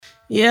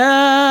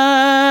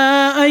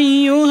يا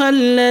أيها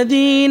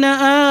الذين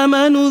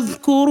آمنوا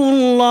اذكروا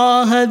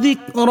الله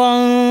ذكرا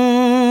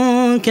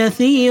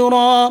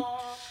كثيرا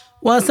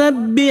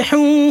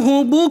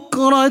وسبحوه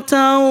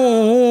بكرة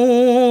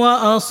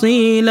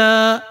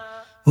وأصيلا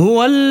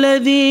هو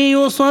الذي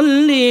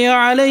يصلي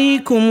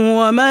عليكم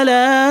وملائكته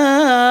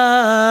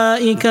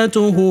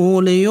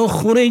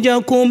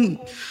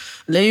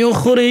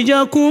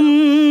ليخرجكم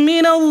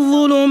من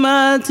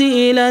الظلمات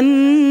إلى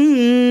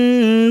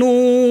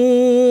النور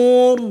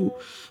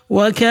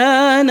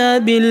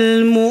وكان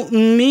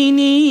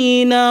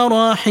بالمؤمنين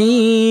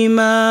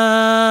رحيما.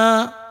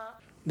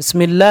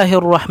 بسم الله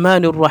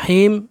الرحمن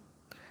الرحيم.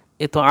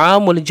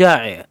 إطعام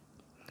الجائع,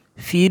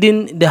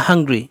 feeding the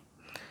hungry.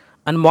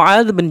 عن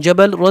معاذ بن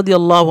جبل رضي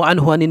الله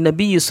عنه عن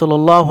النبي صلى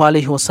الله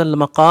عليه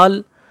وسلم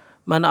قال: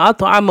 من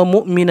أطعم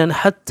مؤمنا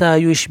حتى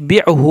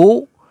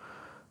يشبعه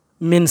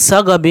من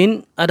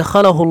سغب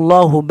أدخله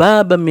الله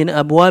بابا من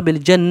أبواب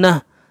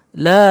الجنة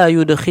لا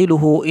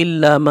يدخله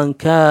إلا من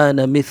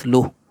كان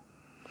مثله.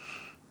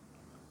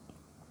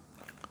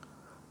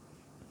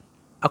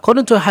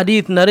 According to a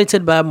hadith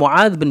narrated by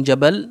Mu'adh bin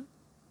Jabal,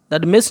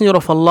 that the Messenger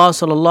of Allah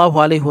sallallahu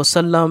alaihi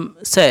wasallam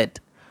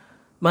said,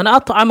 "Man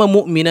at'ama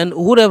mu'minan,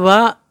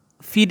 whoever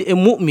feed a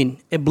mu'min,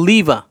 a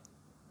believer,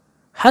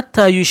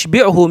 hatta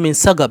yushbi'hu min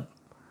sagab,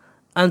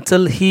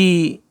 until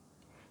he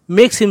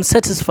makes him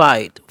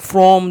satisfied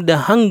from the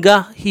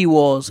hunger he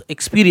was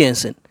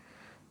experiencing."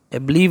 A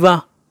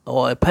believer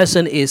or a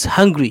person is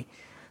hungry,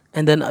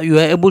 and then you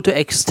are able to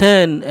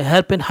extend a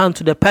helping hand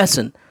to the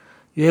person.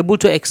 You're able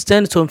to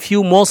extend some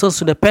few morsels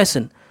to the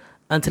person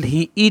until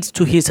he eats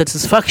to his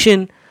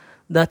satisfaction.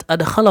 That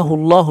adkhalahu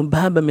Allahu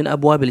baba min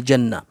abwab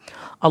al-jannah.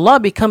 Allah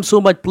becomes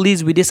so much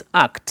pleased with this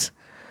act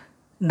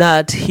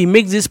that he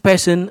makes this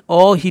person,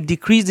 or he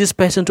decrees this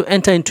person, to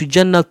enter into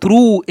Jannah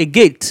through a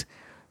gate.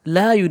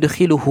 La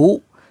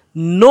yudkhiluhu,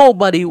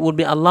 nobody will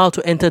be allowed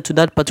to enter to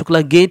that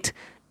particular gate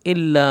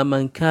illa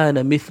man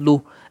kana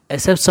mithlu,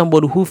 except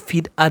somebody who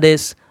feed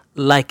others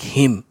like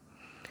him.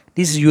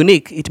 This is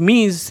unique. It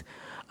means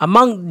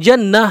among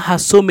Jannah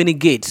has so many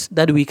gates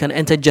that we can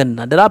enter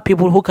Jannah. There are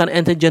people who can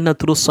enter Jannah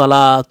through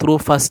salah, through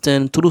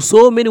fasting, through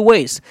so many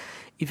ways.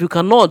 If you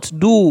cannot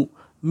do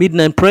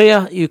midnight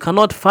prayer, you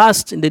cannot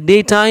fast in the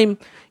daytime,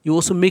 you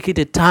also make it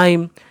a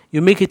time,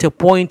 you make it a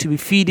point to be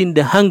feeding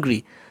the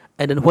hungry.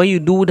 And then when you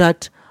do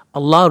that,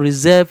 Allah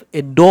reserve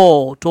a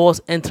door towards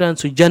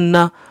entrance to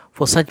Jannah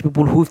for such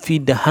people who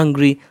feed the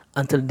hungry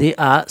until they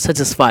are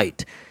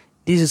satisfied.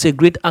 This is a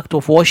great act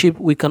of worship.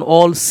 We can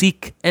all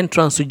seek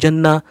entrance to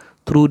Jannah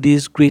through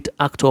this great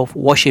act of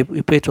worship.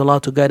 We pray to Allah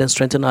to guide and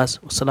strengthen us.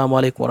 Wassalamu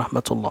alaikum wa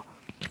rahmatullah.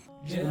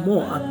 For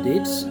more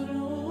updates,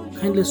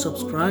 kindly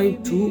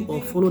subscribe to or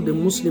follow the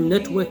Muslim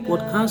Network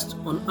podcast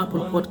on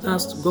Apple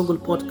Podcasts, Google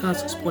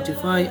Podcasts,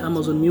 Spotify,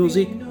 Amazon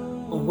Music,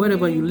 or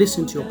wherever you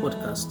listen to your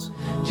podcasts.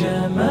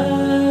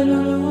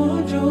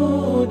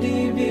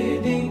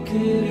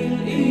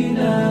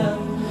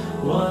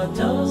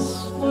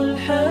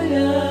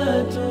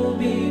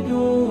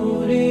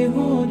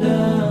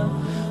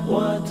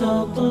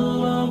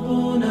 وتطلب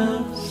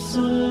نفس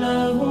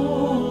له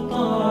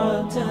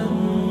طاعة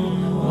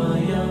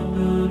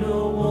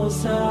ويبلغ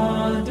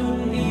سعد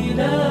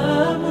إلى